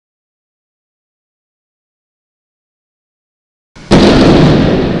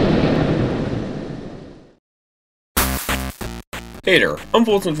Hey there, I'm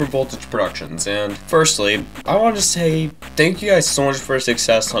Voltan from Voltage Productions, and firstly, I want to say thank you guys so much for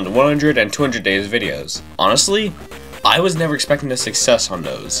success on the 100 and 200 days videos. Honestly, I was never expecting the success on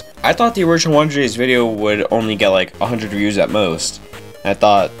those. I thought the original 100 days video would only get like 100 views at most. I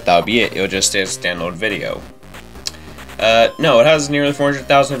thought that would be it, it would just stay a standalone video. No, it has nearly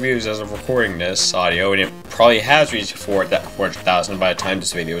 400,000 views as of recording this audio, and it probably has reached 400,000 by the time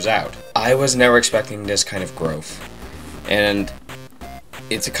this video is out. I was never expecting this kind of growth. And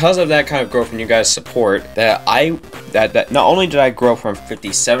it's because of that kind of growth and you guys' support that that not only did I grow from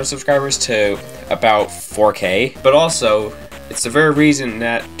 57 subscribers to about 4K, but also it's the very reason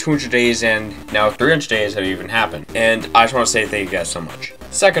that 200 days and now 300 days have even happened. And I just want to say thank you guys so much.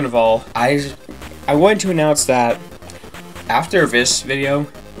 Second of all, I wanted to announce that after this video,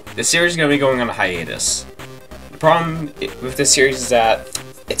 the series is going to be going on a hiatus. The problem with this series is that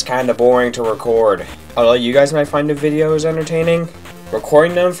it's kind of boring to record. Although you guys might find the videos entertaining,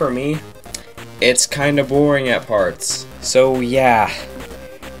 recording them for me, it's kind of boring at parts. So yeah,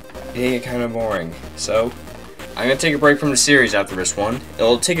 they get kind of boring. So I'm going to take a break from the series after this one.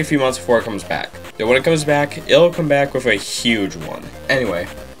 It'll take a few months before it comes back. Then when it comes back, it'll come back with a huge one. Anyway,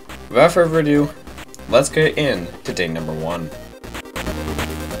 without further ado, let's get into day number 1.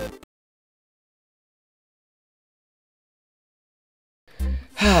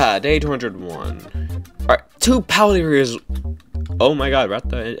 Day 201. Alright, 2 Paladin areas. Oh my god, we're at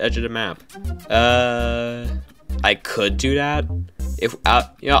the edge of the map. I could do that. If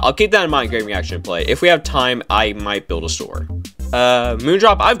you know, I'll keep that in mind during reaction play. If we have time, I might build a store.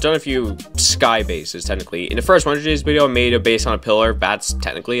 Moondrop, I've done a few sky bases, technically. In the first 100 days video, I made a base on a pillar. That's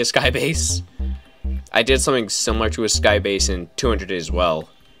technically a sky base. I did something similar to a sky base in 200 days as well.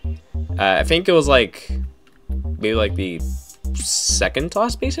 I think it was like, maybe like the second to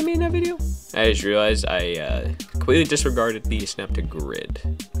last base I made in that video. I just realized I completely disregarded the snap to grid.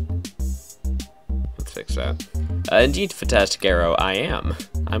 Let's fix that. Indeed, fantastic arrow, I am.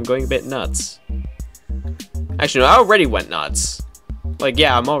 I'm going a bit nuts. Actually, no, I already went nuts. Like,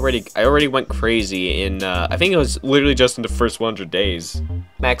 yeah, I already went crazy in, I think it was literally just in the first 100 days.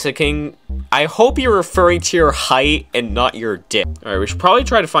 Mexican, I hope you're referring to your height and not your dick. Alright, we should probably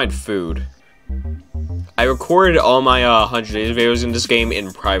try to find food. I recorded all my 100 days videos in this game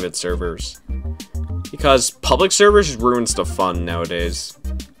in private servers. Because public servers ruins the fun nowadays.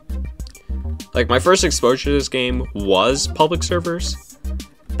 Like, my first exposure to this game was public servers.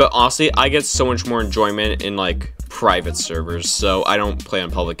 But honestly, I get so much more enjoyment in, like, private servers, so I don't play on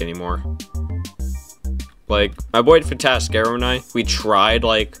public anymore. Like, my boy Fantastic Arrow and I, we tried,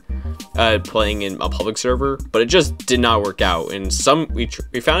 like, playing in a public server, but it just did not work out. And we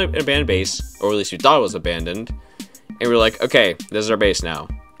found an abandoned base, or at least we thought it was abandoned, and we were like, okay, this is our base now.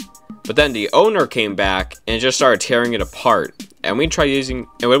 But then the owner came back and just started tearing it apart. And when we tried using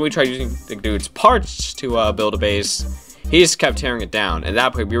the dude's parts to build a base, he just kept tearing it down. And at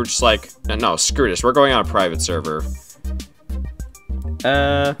that point, we were just like, no, screw this. We're going on a private server.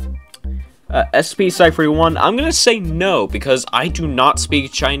 SCP Site-41, I'm gonna say no, because I do not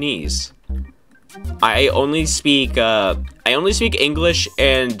speak Chinese. I only speak English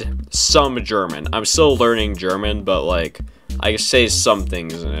and some German. I'm still learning German, but, like, I can say some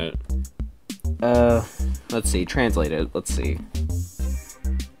things in it. Let's see, translate it, let's see.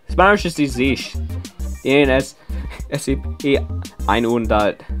 Spanisch ist die Sicht. In SCP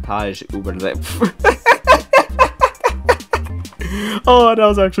 100 Tage überlebt. Oh, that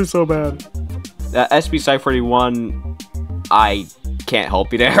was actually so bad. SCP Site-41, I can't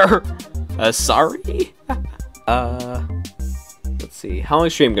help you there. Sorry. Let's see. How long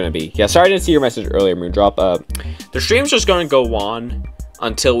is the stream gonna be? Yeah, sorry I didn't see your message earlier, Moondrop. The stream's just gonna go on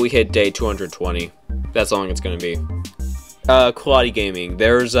until we hit day 220. That's how long it's gonna be. Quality Gaming.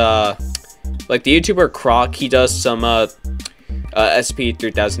 There's like the YouTuber Croc. He does some SCP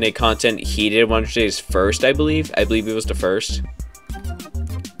 3008 content. He did 100 days first, I believe. I believe it was the first.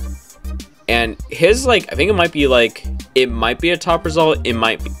 And his, like, I think it might be a top result. It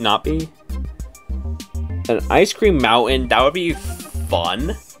might not be. An ice cream mountain, that would be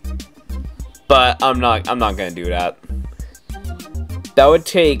fun. But I'm not gonna do that. That would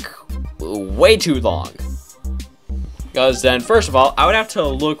take way too long. Because then, first of all, I would have to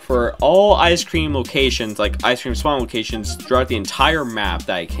look for all ice cream locations, like ice cream spawn locations, throughout the entire map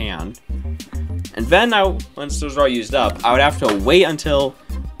that I can. And then, once those are all used up, I would have to wait until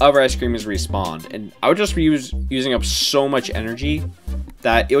other ice cream is respawned. And I would just be using up so much energy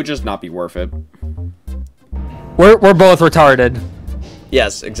that it would just not be worth it. We're both retarded.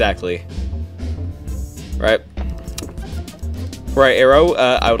 Yes, exactly. Right. Right, Arrow,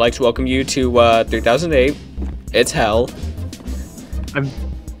 I would like to welcome you to 3008. It's hell.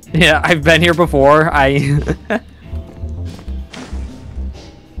 Yeah, I've been here before. I'm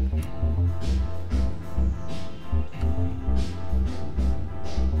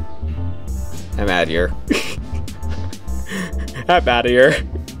out of here. I'm out of here.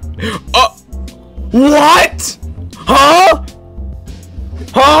 Oh! What? Huh?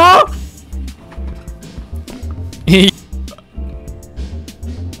 Huh?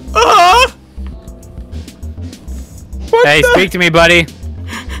 Hey, speak to me, buddy.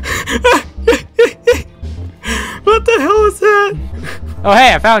 What the hell is that? Oh,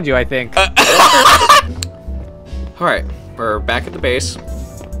 hey, I found you, I think. Alright, we're back at the base.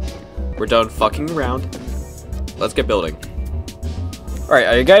 We're done fucking around. Let's get building. Alright,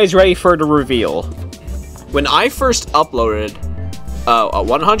 are you guys ready for the reveal? When I first uploaded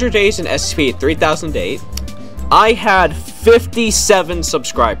 100 days in SCP 3008, I had 57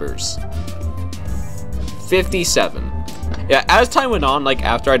 subscribers. 57. Yeah, as time went on, like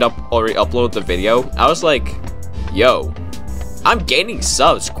after I'd already uploaded the video, I was like, yo, I'm gaining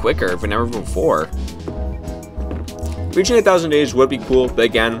subs quicker than ever before. Reaching 1,000 days would be cool, but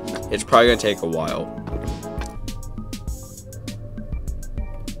again, it's probably gonna take a while.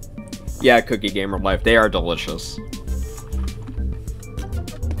 Yeah, Cookie Gamer Life, they are delicious.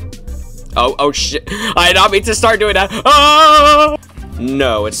 Oh shit! I did not mean to start doing that. Oh!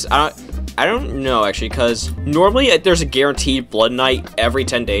 No, it's I don't know actually, because normally there's a guaranteed blood night every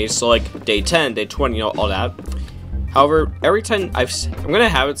 10 days. So like day 10, day 20, you know, all that. However, every 10, I'm gonna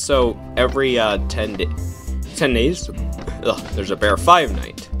have it so every 10 days, there's a bear 5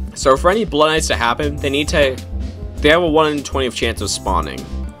 night. So for any blood nights to happen, they have a 1 in 20 chance of spawning.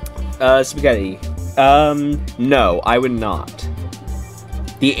 Spaghetti. No, I would not.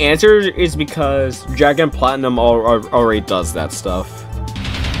 The answer is because Dragon Platinum already does that stuff.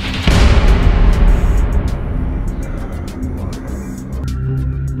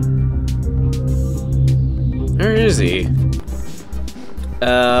 Where is he?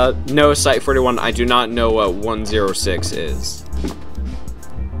 No, Site 41, I do not know what 106 is.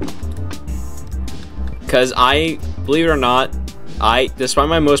 Because believe it or not, despite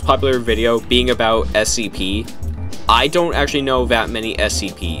my most popular video being about SCP, I don't actually know that many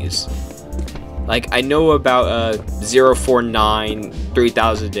SCPs. Like, I know about 049,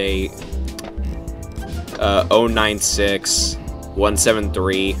 3008, 096,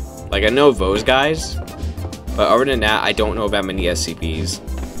 173. Like, I know those guys. But other than that, I don't know that many SCPs.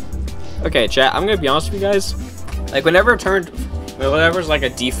 Okay, chat, I'm gonna be honest with you guys. Like, whenever's like a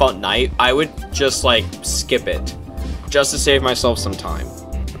default night, I would just like skip it. Just to save myself some time.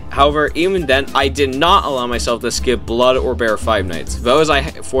 However, even then, I did not allow myself to skip Blood or Bear 5 nights. Those I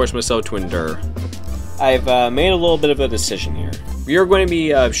forced myself to endure. I've made a little bit of a decision here. We are going to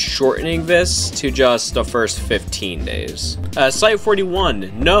be shortening this to just the first 15 days. Site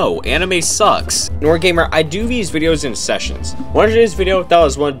 41, no, anime sucks. Gamer, I do these videos in sessions. 100 days video, that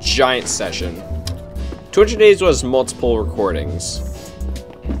was one giant session. 200 days was multiple recordings.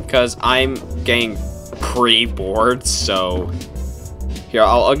 Because I'm getting pretty bored, so... Here,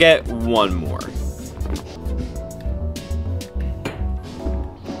 I'll get one more.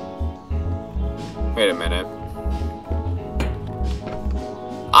 Wait a minute.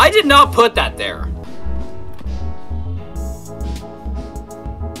 I did not put that there.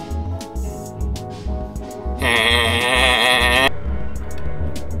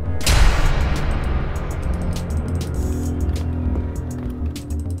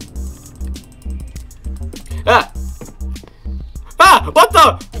 What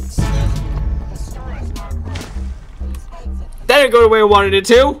the? That didn't go the way I wanted it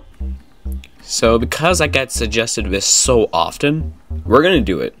to. So because I get suggested this so often, we're gonna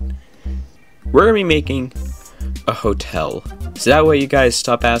do it. We're gonna be making a hotel. So that way you guys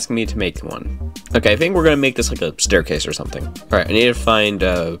stop asking me to make one. Okay, I think we're gonna make this like a staircase or something. Alright, I need to find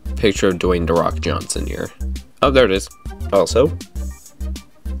a picture of Dwayne "The Rock" Johnson here. Oh, there it is. Also,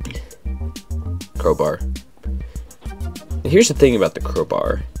 crowbar. And here's the thing about the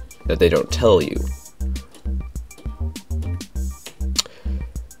crowbar that they don't tell you.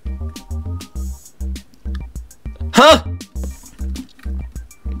 Huh?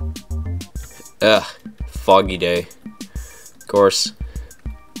 Ugh, foggy day. Of course.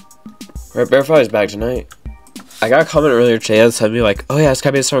 Right, Bearfly is back tonight. I got a comment earlier today that said me like, oh yeah, it's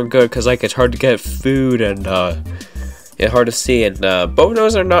gotta be something good because like it's hard to get food and yeah, hard to see, and both of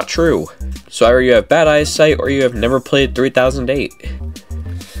those are not true. So either you have bad eyesight or you have never played 3008.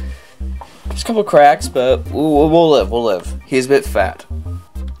 There's a couple cracks, but we'll live. He's a bit fat.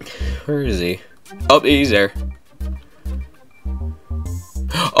 Where is he? Oh, he's there.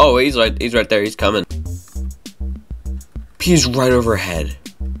 Oh, he's right there. He's coming. He's right overhead.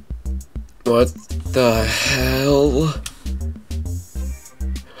 What the hell?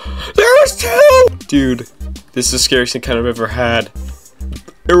 There was 2! Dude, this is the scariest encounter I've ever had.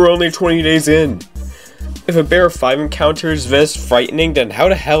 And we're only 20 days in. If a bear of 5 encounters this frightening, then how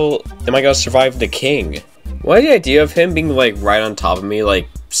the hell am I gonna survive the king? Why the idea of him being like right on top of me like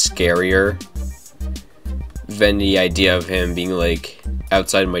scarier than the idea of him being like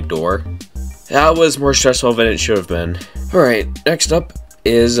outside my door? That was more stressful than it should have been. Alright, next up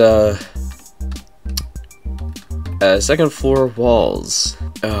is second floor walls.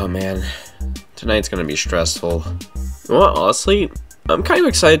 Oh man, tonight's gonna be stressful. You know what, honestly, I'm kind of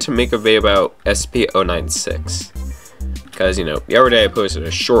excited to make a video about SCP-096. Because, you know, the other day I posted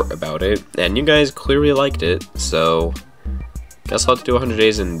a short about it, and you guys clearly liked it, so guess I'll have to do 100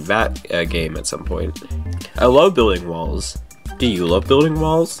 days in that game at some point. I love building walls. Do you love building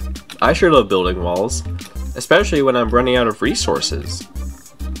walls? I sure love building walls, especially when I'm running out of resources.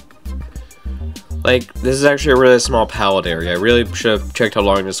 Like, this is actually a really small pallet area. I really should have checked how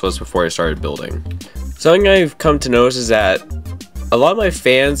long this was before I started building. Something I've come to notice is that a lot of my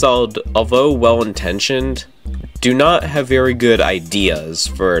fans, although well-intentioned, do not have very good ideas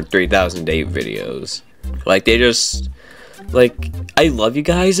for 3008 videos. Like, they just, like, I love you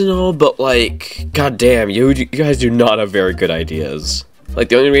guys and all, but like, goddamn, you guys do not have very good ideas. Like,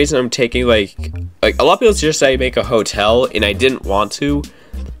 the only reason I'm taking, like a lot of people just say make a hotel, and I didn't want to,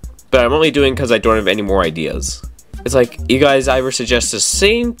 but I'm only doing because I don't have any more ideas. It's like, you guys either suggest the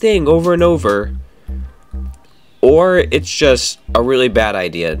same thing over and over, or it's just a really bad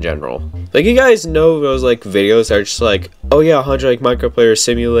idea in general. Like, you guys know those, like, videos that are just like, oh yeah, 100, like, microplayer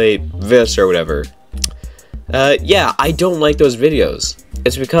simulate this or whatever. Yeah, I don't like those videos.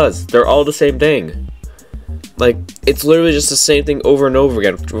 It's because they're all the same thing. Like, it's literally just the same thing over and over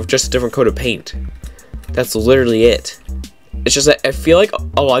again with just a different coat of paint. That's literally it. It's just that I feel like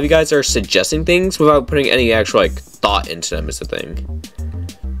a lot of you guys are suggesting things without putting any actual, like, thought into them is the thing.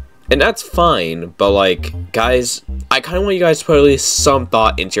 And that's fine, but like, guys, I kind of want you guys to put at least some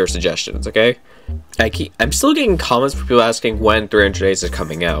thought into your suggestions, okay? I'm still getting comments from people asking when 300 Days is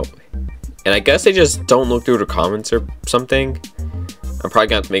coming out. And I guess they just don't look through the comments or something. I'm probably going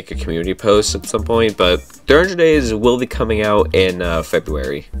to have to make a community post at some point, but 300 Days will be coming out in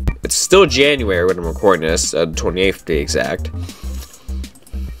February. It's still January when I'm recording this, 28th to be exact.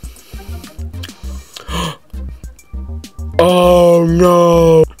 Oh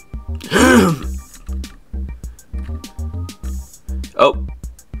no! Oh,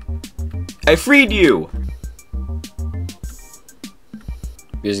 I freed you!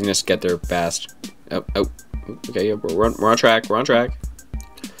 Using this to get there fast. Oh, okay, yeah, we're on track,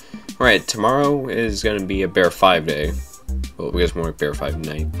 Alright, tomorrow is gonna be a Bear 5 day. Well, we guess more like Bear 5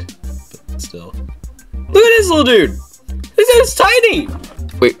 night, but still. Look at this little dude! This is tiny!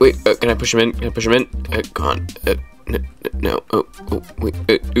 Wait, can I push him in? Come on. No, wait,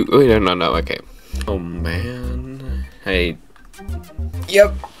 no, okay. Oh man. Hey.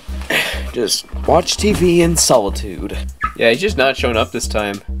 Yep. Just watch TV in solitude. Yeah, he's just not showing up this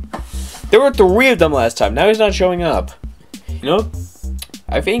time. There were 3 of them last time, now he's not showing up. You know,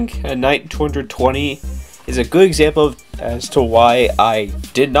 I think a night 220 is a good example as to why I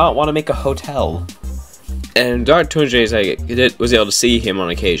did not want to make a hotel. And dark 200 days I was able to see him on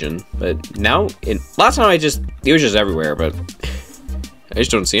occasion, but now, last time he was just everywhere, but I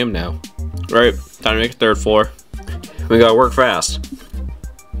just don't see him now. Right, time to make a 3rd floor. We gotta work fast.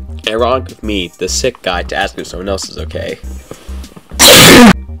 Ironic with me, the sick guy, to ask if someone else is okay.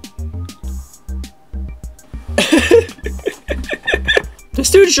 This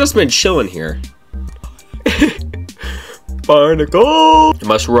dude's just been chilling here. Barnacle! You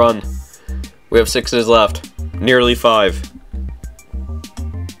must run. We have 6 days left. Nearly 5.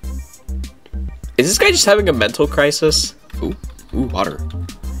 Is this guy just having a mental crisis? Ooh, water.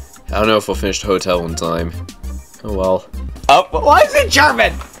 I don't know if we'll finish the hotel in time. Oh well. Oh, why is it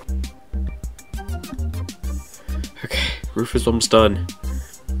German? Okay, roof is almost done.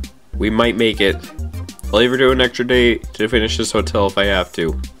 We might make it. I'll even do an extra day to finish this hotel if I have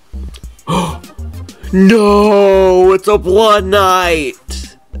to. No, it's a blood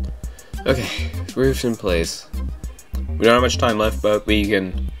night! Okay, roof's in place. We don't have much time left, but we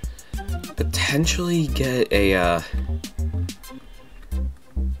can potentially get a,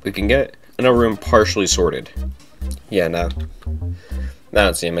 we can get another room partially sorted. Yeah, no. I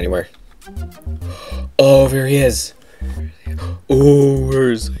don't see him anywhere. Oh, there he is. Oh,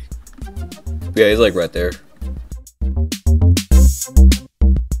 where is he? Yeah, he's like right there.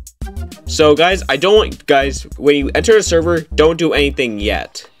 So guys, I don't want, guys, when you enter a server, don't do anything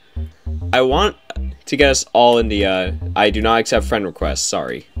yet. I want to get us all in the, I do not accept friend requests,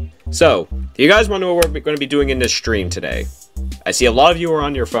 sorry. So, do you guys want to know what we're going to be doing in this stream today? I see a lot of you are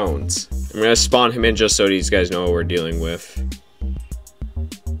on your phones. I'm going to spawn him in just so these guys know what we're dealing with.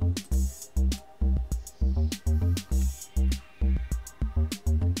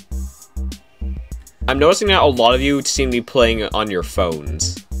 I'm noticing that a lot of you seem to be playing on your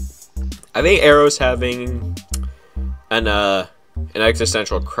phones. I think Arrow's having an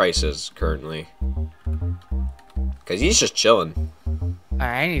existential crisis currently. Cause he's just chilling.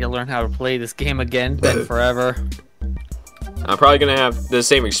 I need to learn how to play this game again. Been forever. I'm probably gonna have the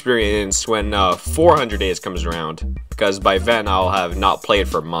same experience when 400 days comes around. Because by then I'll have not played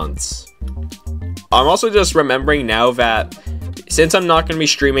for months. I'm also just remembering now that since I'm not going to be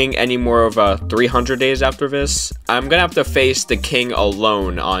streaming any more of 300 days after this, I'm going to have to face the king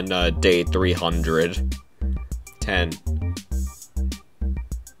alone on day 300. 10.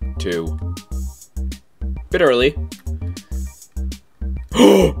 2. Bit early.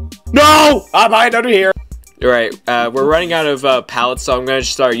 No! I'm hiding under here! Alright, we're running out of pallets, so I'm going to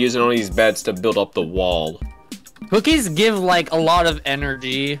start using all these beds to build up the wall. Cookies give, like, a lot of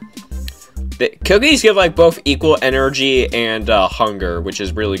energy. The cookies give like both equal energy and hunger, which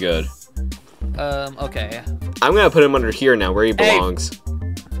is really good. Okay. I'm gonna put him under here now, where he belongs.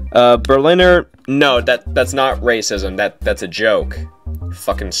 Hey. Berliner. No, that's not racism. That's a joke.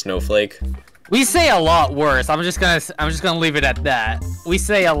 Fucking snowflake. We say a lot worse. I'm just gonna leave it at that. We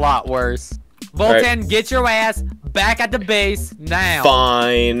say a lot worse. Voltan, right. Get your ass back at the base now.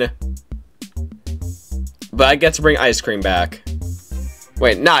 Fine. But I get to bring ice cream back.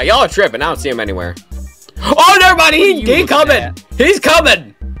 Wait, nah, y'all are tripping. I don't see him anywhere. Oh, never mind. He's coming. He's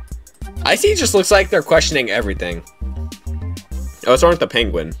coming. I see. He just looks like they're questioning everything. Oh, it's wrong with the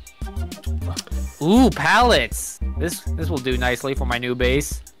penguin. Ooh, pallets. This will do nicely for my new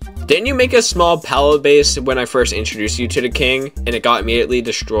base. Didn't you make a small pallet base when I first introduced you to the king, and it got immediately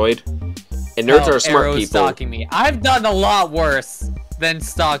destroyed? And nerds are smart people. Stalking me. I've done a lot worse than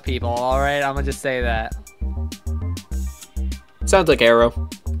stalk people. All right, I'm gonna just say that. Sounds like Arrow.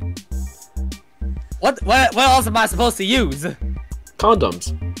 What else am I supposed to use?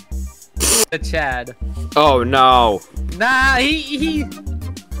 Condoms. The Chad. Oh no. Nah, he.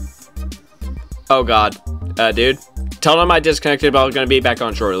 Oh god. Dude. Tell him I disconnected, but I'm gonna be back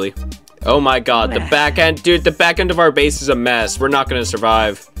on shortly. Oh my god, the back end, dude, the back end of our base is a mess. We're not gonna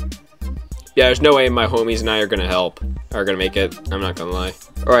survive. Yeah, there's no way my homies and I are gonna help. Are gonna make it. I'm not gonna lie.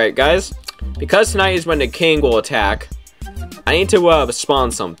 Alright, guys. Because tonight is when the king will attack, I need to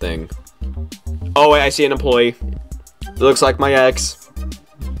spawn something. Oh wait, I see an employee. It looks like my ex.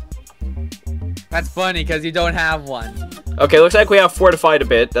 That's funny because you don't have one. Okay, looks like we have fortified a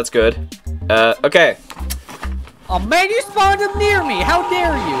bit. That's good. Okay. Oh man, you spawned him near me. How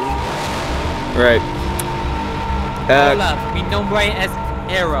dare you? Right. Hola, mi nombre es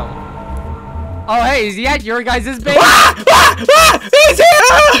Arrow. Oh hey, is he at your guys' base? He's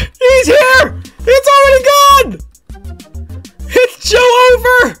here! He's here! It's already gone! It's show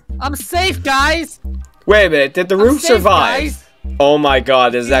over! I'm safe, guys. Wait a minute, did the roof survive? Guys. Oh my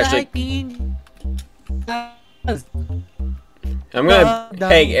god, this is actually... I'm gonna...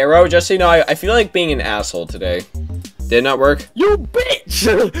 Hey, Arrow, just so you know, I feel like being an asshole today. Did it not work? You bitch!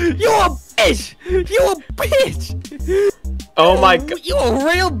 You a bitch! You a bitch! Oh my god. You a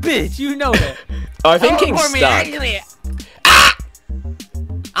real bitch, you know that. Oh, I think King's stuck. Ah!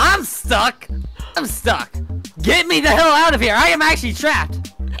 I'm stuck. I'm stuck. Get me the hell out of here. I am actually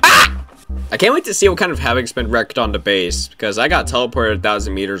trapped. Ah! I can't wait to see what kind of havoc's been wrecked on the base, because I got teleported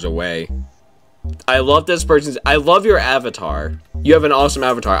 1,000 meters away. I love this person's... I love your avatar. You have an awesome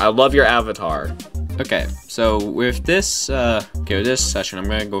avatar. I love your avatar. Okay, so with this, with this session, I'm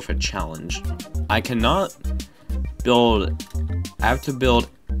gonna go for a challenge. I cannot build... I have to build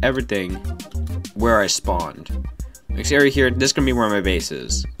everything where I spawned. Like, see right here, this is gonna be where my base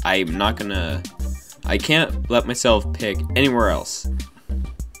is. I'm not gonna... I can't let myself pick anywhere else.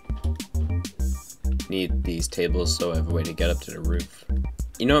 Need these tables so I have a way to get up to the roof.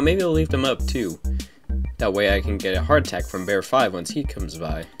 You know what, maybe I'll leave them up too. That way I can get a heart attack from Bear 5 once he comes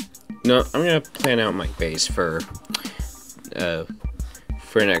by. No, I'm gonna plan out my base for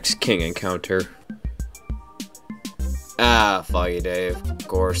next king encounter. Ah, Foggy Day, of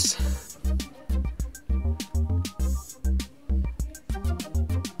course.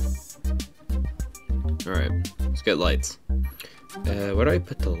 Alright, let's get lights. Where do I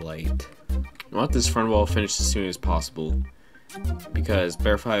put the light? I want this front wall finished as soon as possible. Because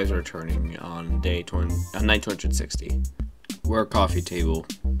Bear 5 is returning on night 260. Where coffee table?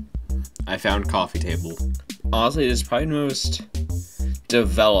 I found coffee table. Honestly, this is probably the most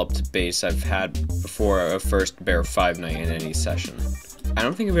developed base I've had before a first Bear 5 night in any session. I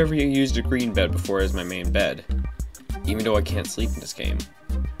don't think I've ever used a green bed before as my main bed, even though I can't sleep in this game.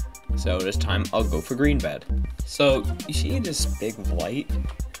 So this time I'll go for green bed. So you see this big light?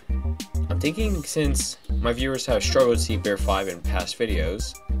 I'm thinking since my viewers have struggled to see Bear 5 in past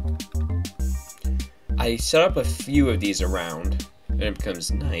videos, I set up a few of these around, and it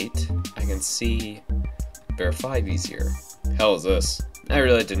becomes night, I can see Bear 5 easier. Hell is this? I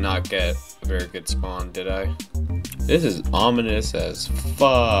really did not get a very good spawn, did I? This is ominous as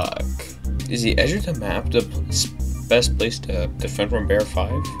fuck. Is the edge of the map the best place to defend from Bear 5?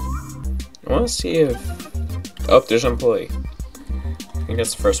 I want to see if... Oh, there's an employee. I think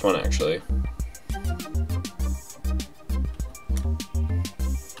that's the first one, actually.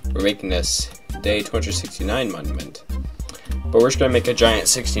 We're making this day 269 monument. But we're just gonna make a giant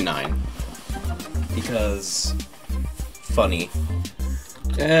 69. Because... funny.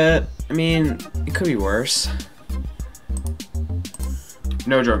 I mean, it could be worse.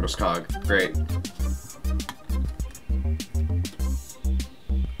 No Djungelskog. Great.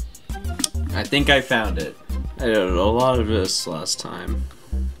 I think I found it. I did a lot of this last time.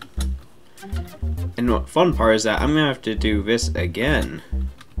 And the fun part is that I'm gonna have to do this again.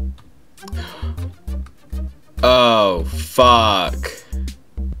 Oh, fuck.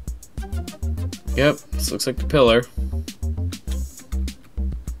 Yep, this looks like the pillar.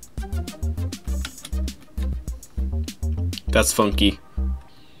 That's funky.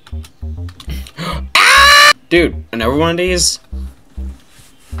 Ah! Dude, another one of these?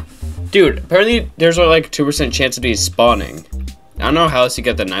 Dude, apparently there's like a 2% chance of these spawning. I don't know how else you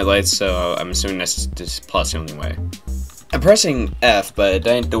get the nightlights, so I'm assuming that's just plus the only way. I'm pressing F, but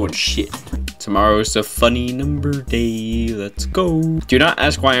I ain't doing shit. Tomorrow's a funny number day. Let's go. Do not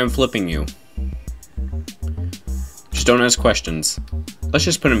ask why I'm flipping you. Just don't ask questions. Let's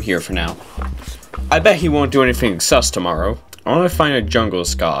just put him here for now. I bet he won't do anything sus tomorrow. I want to find a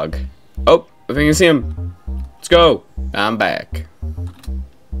Djungelskog. Oh, if I can see him. Let's go. I'm back.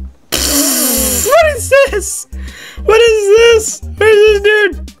 What is this? What is this? What is this,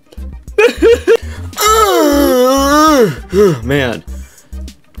 dude? Oh, man.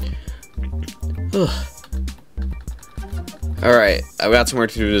 Alright, I've got some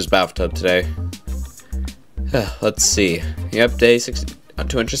work to do to this bathtub today. Let's see. Yep, day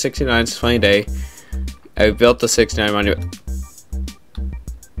 269 is a funny day. I built the 69 monument.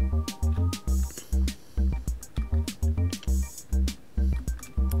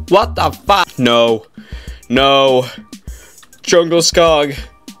 What the fuck? No. No. Djungelskog.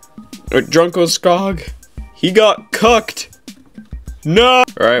 Djungelskog. He got cucked. No.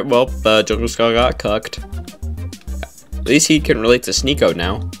 Alright, well, Djungelskog got cucked. At least he can relate to Sneeko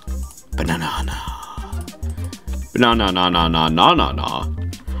now. Banana. Banana.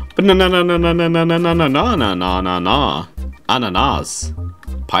 Banana. Ananas.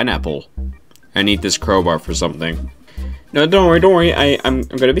 Pineapple. I need this crowbar for something. No, don't worry, I'm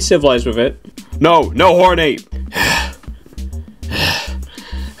gonna be civilized with it. No hornate!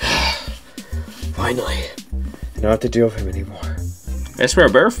 Finally. I don't have to deal with him anymore. I swear,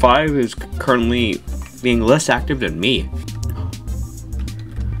 Bear 5 is currently being less active than me.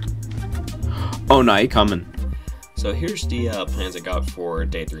 Oh no, he coming. So here's the plans I got for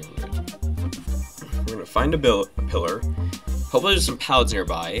day 300. We're gonna find a pillar. Hopefully there's some pallets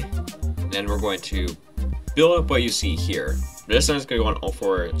nearby. And then we're going to build up what you see here. This time it's going to go on all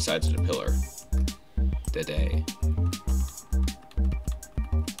four sides of the pillar. Today.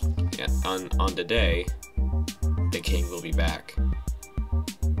 Yeah, on the day, the king will be back.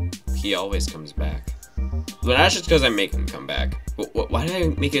 He always comes back. But that's just because I make him come back. Why did I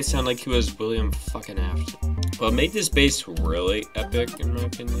make it sound like he was William fucking Afton? What made this base really epic, in my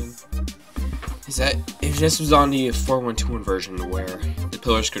opinion, is that if this was on the 4121 version where the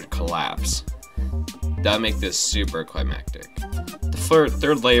pillars could collapse, that would make this super climactic. The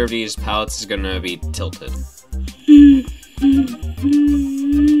third layer of these pallets is gonna be tilted.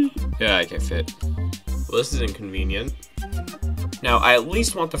 Yeah, I can't fit. Well, this is inconvenient. Now, I at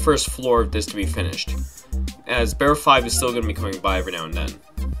least want the first floor of this to be finished, as Bear 5 is still gonna be coming by every now and then.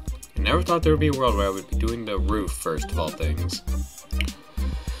 I never thought there would be a world where I would be doing the roof first of all things.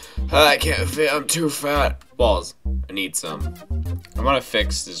 I can't fit, I'm too fat. Walls, I need some. I want to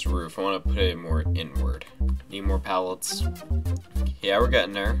fix this roof, I want to put it more inward. Need more pallets. Yeah, we're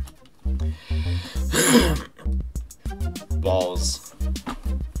getting there. Walls.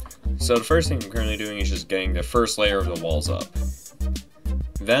 So the first thing I'm currently doing is just getting the first layer of the walls up.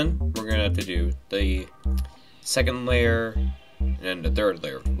 Then, we're going to have to do the second layer, and then the third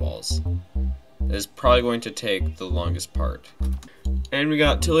layer of the walls. This is probably going to take the longest part. And we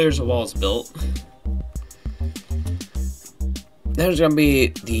got 2 layers of walls built. There's gonna be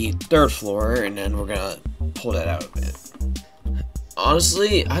the 3rd floor, and then we're gonna pull that out a bit.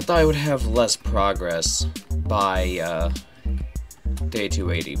 Honestly, I thought I would have less progress by day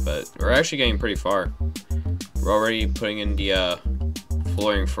 280, but we're actually getting pretty far. We're already putting in the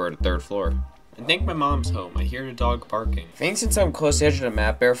flooring for the 3rd floor. I think my mom's home. I hear the dog barking. I think since I'm close to the edge of the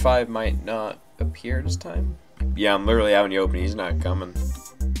map, Bear 5 might not appear this time. Yeah, I'm literally out in the open. He's not coming.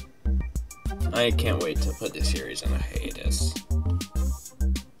 I can't wait to put this series on a hiatus.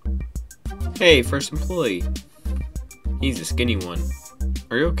 Hey, first employee. He's a skinny one.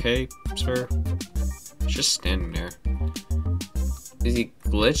 Are you okay, sir? He's just standing there. Is he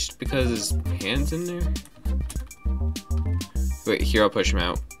glitched because his hand's in there? Wait, here, I'll push him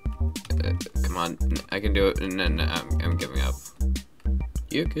out. Come on, I can do it, and then I'm giving up.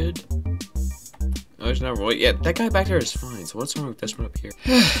 You good? Oh, there's no roll. Yeah, that guy back there is fine, so what's wrong with this one up here?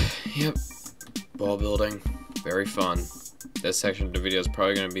 Yep. Ball building. Very fun. This section of the video is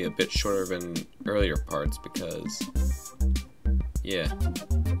probably going to be a bit shorter than earlier parts because, yeah.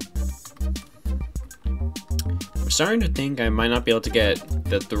 I'm starting to think I might not be able to get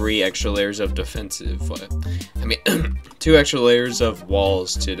the 3 extra layers of defensive, 2 extra layers of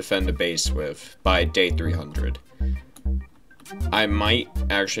walls to defend the base with by day 300. I might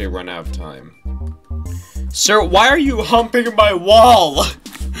actually run out of time. Sir, why are you humping my wall?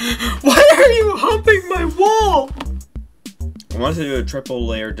 Why are you humping my wall? I wanted to do a 3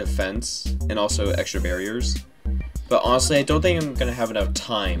 layer defense and also extra barriers. But honestly, I don't think I'm gonna have enough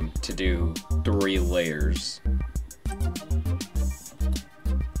time to do 3 layers.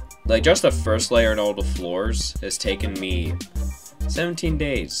 Like, just the first layer and all the floors has taken me 17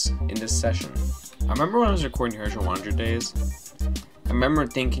 days in this session. I remember when I was recording Here's Your 100 Days, I remember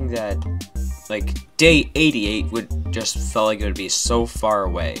thinking that, like, day 88 would just felt like it would be so far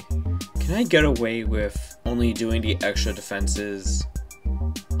away. Can I get away with only doing the extra defenses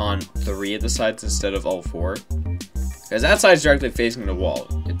on 3 of the sides instead of all 4? Because that side's directly facing the wall.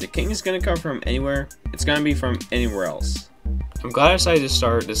 If the king is going to come from anywhere, it's going to be from anywhere else. I'm glad I decided to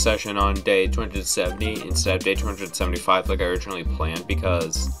start this session on day 270 instead of day 275 like I originally planned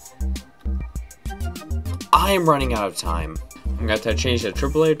because I am running out of time. I'm going to have to change the 3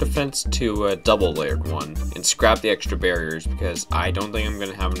 layer defense to a 2 layered one and scrap the extra barriers because I don't think I'm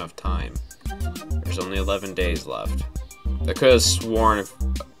going to have enough time. There's only 11 days left. I could have sworn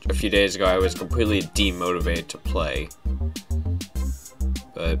a few days ago I was completely demotivated to play,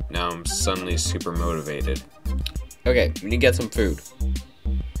 but now I'm suddenly super motivated. Okay, we need to get some food.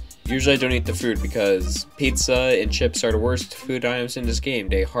 Usually I don't eat the food because pizza and chips are the worst food items in this game.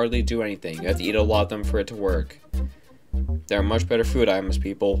 They hardly do anything. You have to eat a lot of them for it to work. They're much better food items,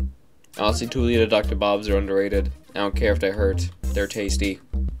 people. Honestly, 2-liter Dr. Bob's are underrated. I don't care if they hurt. They're tasty.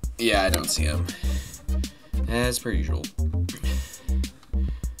 Yeah, I don't see them. As per usual.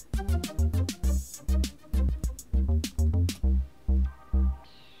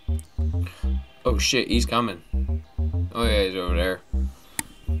 Oh shit, he's coming. Oh yeah, he's over there.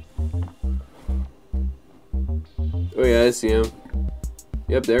 Oh yeah, I see him.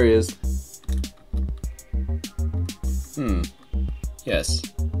 Yep, there he is. Yes.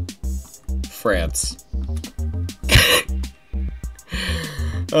 France.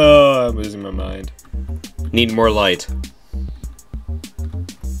 Oh, I'm losing my mind. Need more light.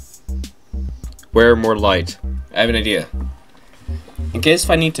 Where more light? I have an idea. In case if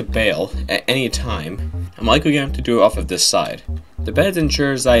I need to bail at any time, I'm likely going to have to do it off of this side. The bed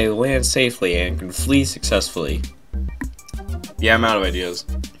ensures I land safely and can flee successfully. Yeah, I'm out of ideas.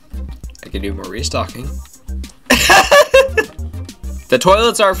 I can do more restocking. The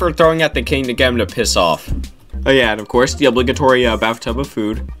toilets are for throwing at the king to get him to piss off. Oh yeah, and of course the obligatory bathtub of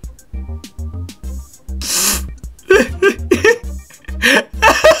food.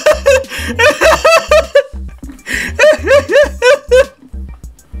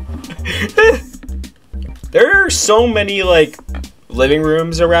 There are so many, like, living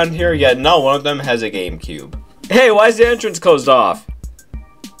rooms around here, yet not one of them has a GameCube. Hey, why is the entrance closed off?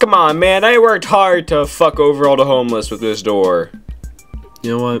 Come on, man, I worked hard to fuck over all the homeless with this door.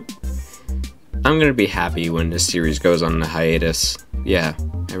 You know what? I'm gonna be happy when this series goes on a hiatus. Yeah,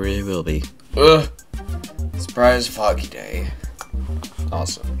 I really will be. Ugh. Surprise foggy day.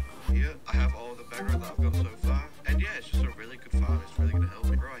 Awesome. Yeah, I have all the background that I've got so far. And yeah, it's just a really good farm. It's really gonna help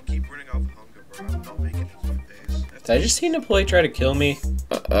me. Bro, I keep running out of hunger, bro. I'm not making it to my base. Did I just see an employee try to kill me?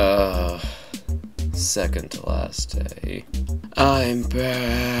 Second to last day. I'm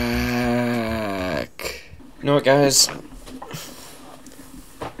back. You know what, guys?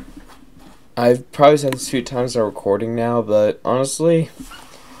 I've probably said this a few times in recording now, but honestly,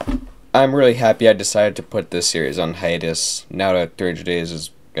 I'm really happy I decided to put this series on hiatus now that 300 Days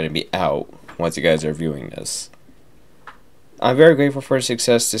is going to be out once you guys are viewing this. I'm very grateful for the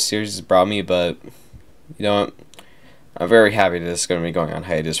success this series has brought me, but you know what? I'm very happy that this is going to be going on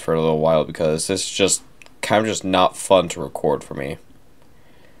hiatus for a little while because this is just kind of just not fun to record for me.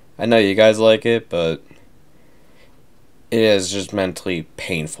 I know you guys like it, but it is just mentally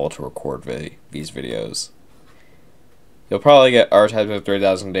painful to record these videos. You'll probably get our type of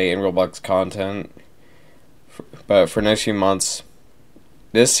 3,000 a day in Roblox content, but for the next few months,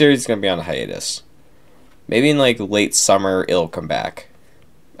 this series is going to be on hiatus. Maybe in like late summer it'll come back.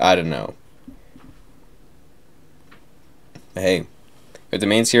 I don't know. But hey, with the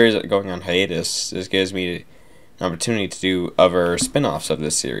main series going on hiatus, this gives me an opportunity to do other spin-offs of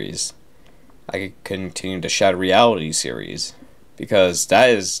this series. I could continue the Shadow Reality series, because that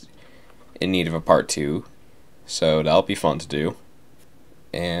is in need of a part 2, so that'll be fun to do.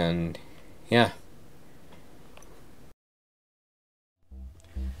 And yeah.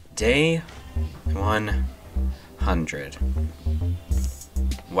 Day 100.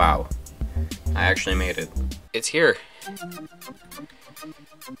 Wow, I actually made it. It's here.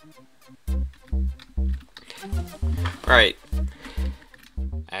 Alright,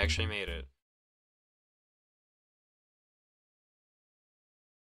 I actually made it.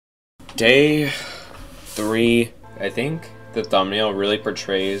 Day 3, I think the thumbnail really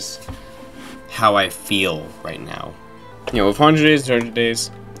portrays how I feel right now. You know, with 100 days, 200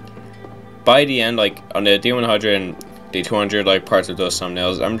 days, by the end, like, on the day 100 and day 200, like, parts of those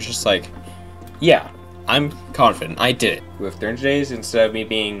thumbnails, I'm just like, yeah, I'm confident, I did it. With 300 days, instead of me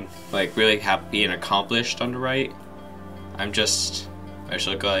being, like, really happy and accomplished on the right, I just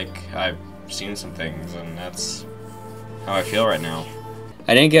look like I've seen some things, and that's how I feel right now.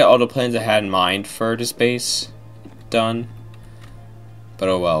 I didn't get all the plans I had in mind for this base done, but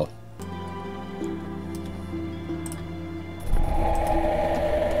oh well.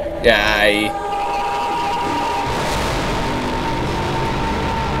 Yeah,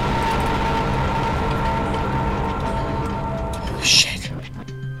 shit.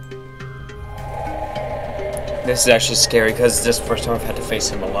 This is actually scary because this is the first time I've had to face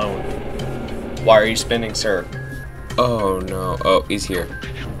him alone. Why are you spinning, sir? Oh no. Oh, he's here.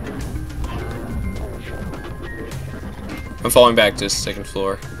 I'm falling back to the second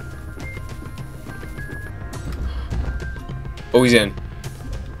floor. Oh, he's in.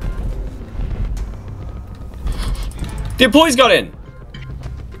 The employees got in!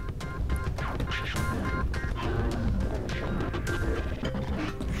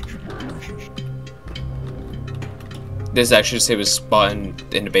 This actually saved a spot in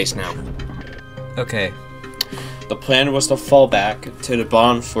the base now. Okay. The plan was to fall back to the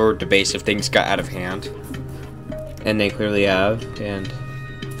bottom floor of the base if things got out of hand. And they clearly have, and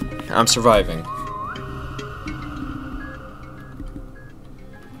I'm surviving.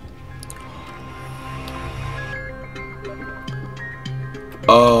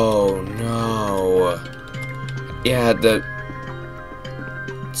 Oh no. Yeah, the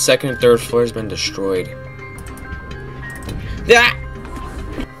second and third floor has been destroyed. Yeah.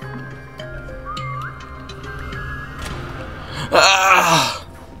 Ah.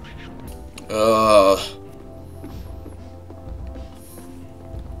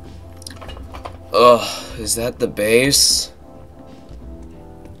 Is that the base?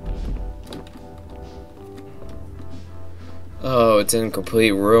 Oh, it's in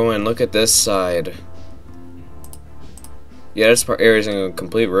complete ruin. Look at this side. Yeah, this part area is in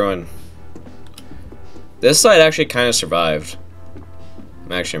complete ruin. This side actually kind of survived.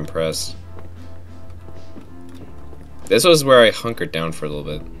 I'm actually impressed. This was where I hunkered down for a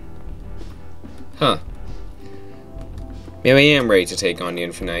little bit. Huh. Maybe I am ready to take on the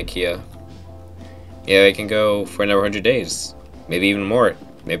infinite IKEA. Yeah, I can go for another 100 days. Maybe even more.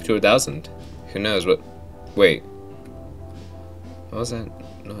 Maybe to 1,000. Who knows what... Wait. What was that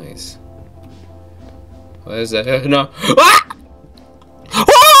noise? What is that? No. Ah!